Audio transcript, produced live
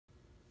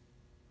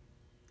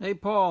Hey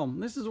Paul,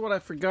 this is what I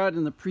forgot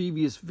in the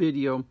previous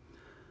video.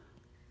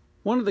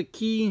 One of the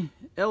key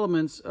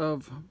elements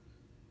of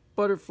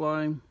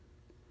butterfly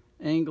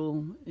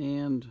angle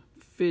and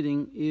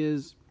fitting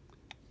is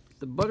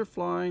the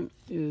butterfly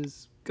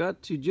is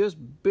got to just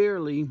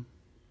barely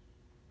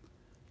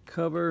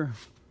cover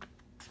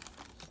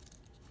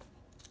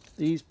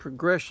these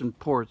progression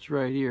ports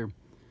right here.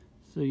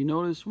 So you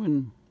notice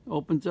when it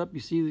opens up,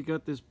 you see they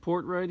got this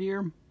port right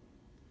here.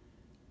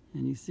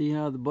 And you see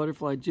how the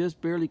butterfly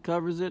just barely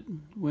covers it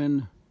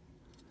when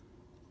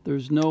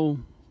there's no,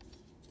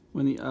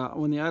 when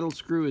the idle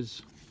screw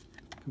is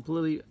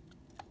completely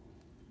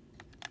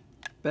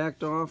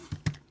backed off.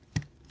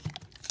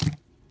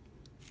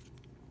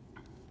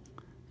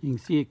 You can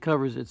see it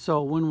covers it.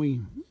 So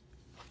when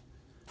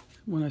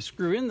I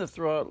screw in the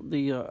throttle,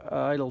 the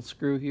idle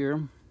screw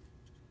here,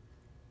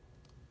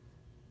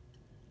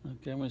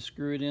 okay, I'm going to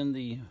screw it in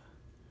the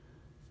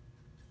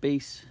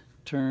base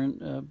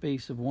turn,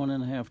 base of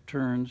 1.5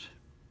 turns.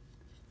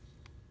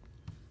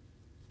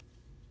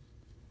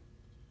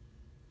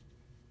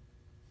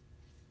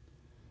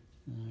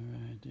 All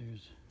right,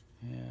 there's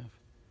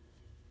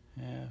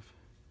half,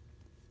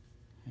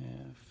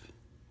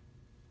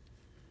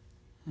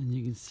 and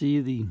you can see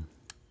the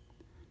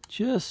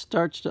just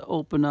starts to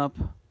open up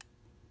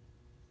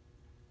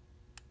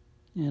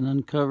and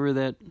uncover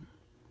that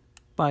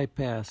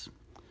bypass.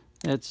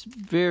 That's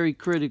very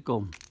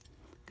critical,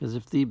 because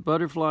if the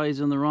butterfly is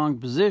in the wrong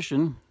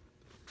position,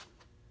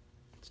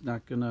 it's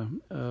not going to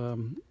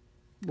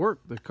work.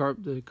 The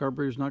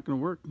carburetor is not going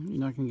to work. You're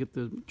not going to get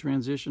the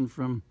transition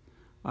from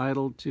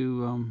idle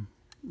to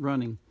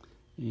running.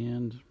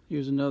 And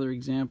here's another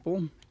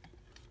example.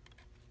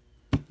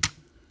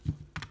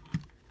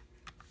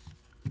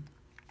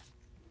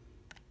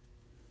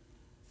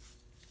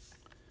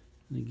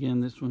 And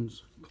again, this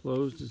one's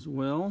closed as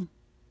well.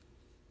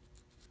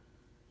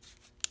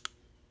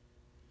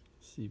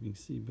 See if you can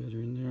see better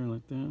in there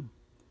like that.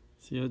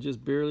 See, I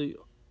just barely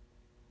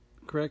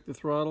cracked the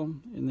throttle,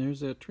 and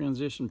there's that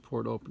transition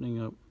port opening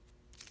up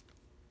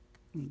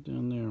right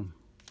down there.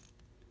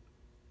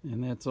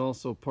 And that's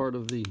also part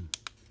of the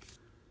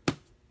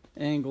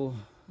angle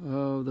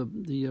of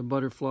the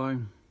butterfly.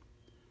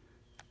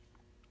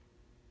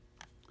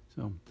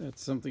 So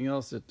that's something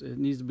else that it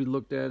needs to be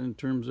looked at in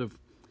terms of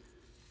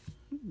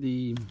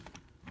the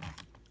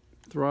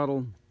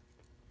throttle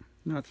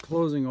not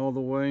closing all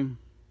the way,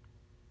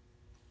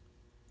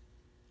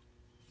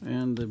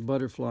 and the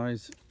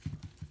butterfly's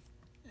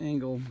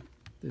angle,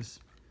 this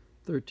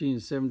 13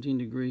 to 17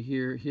 degree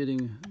here,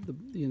 hitting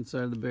the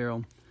inside of the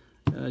barrel.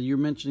 You're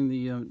mentioning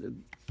the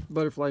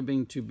butterfly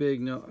being too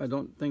big. No, I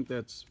don't think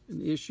that's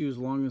an issue as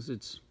long as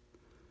it's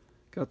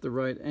got the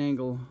right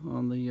angle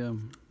on the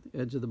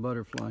edge of the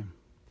butterfly.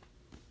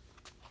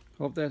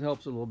 Hope that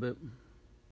helps a little bit.